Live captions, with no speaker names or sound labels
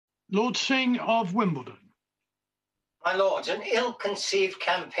Lord Singh of Wimbledon. My Lord, an ill-conceived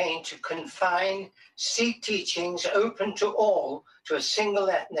campaign to confine Sikh teachings open to all to a single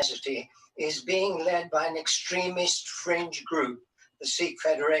ethnicity is being led by an extremist fringe group, the Sikh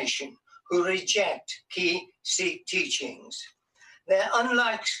Federation, who reject key Sikh teachings. Their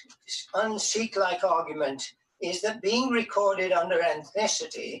un-Sikh-like argument is that being recorded under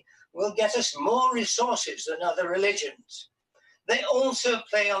ethnicity will get us more resources than other religions. They also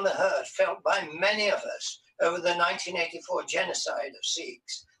play on the hurt felt by many of us over the 1984 genocide of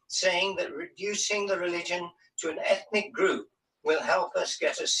Sikhs, saying that reducing the religion to an ethnic group will help us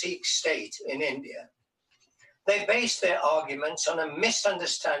get a Sikh state in India. They base their arguments on a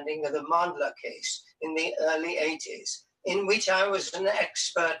misunderstanding of the Mandla case in the early 80s, in which I was an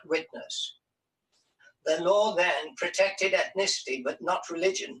expert witness. The law then protected ethnicity but not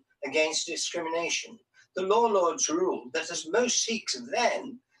religion against discrimination. The law lords ruled that as most Sikhs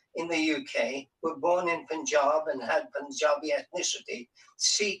then in the UK were born in Punjab and had Punjabi ethnicity,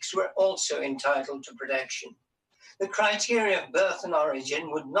 Sikhs were also entitled to protection. The criteria of birth and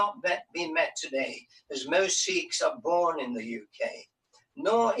origin would not be met today, as most Sikhs are born in the UK.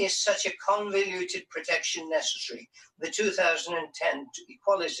 Nor is such a convoluted protection necessary. The 2010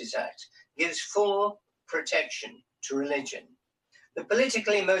 Equalities Act gives full protection to religion. The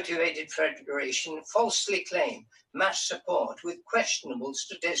politically motivated federation falsely claimed mass support with questionable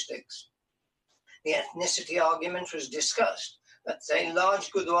statistics. The ethnicity argument was discussed at a large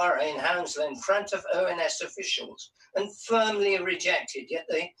Gurdwara in Hounslow in front of ONS officials and firmly rejected, yet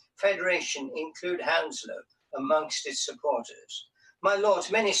the federation include Hounslow amongst its supporters. My lords,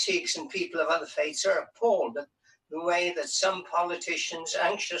 many Sikhs and people of other faiths are appalled at the way that some politicians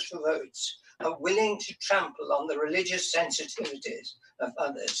anxious for votes are willing to trample on the religious sensitivities of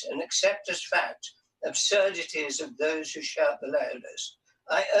others and accept as fact absurdities of those who shout the loudest.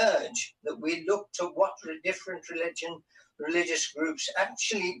 I urge that we look to what different religious groups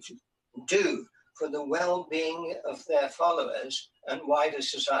actually do for the well-being of their followers and wider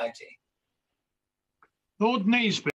society. Lord Naseby.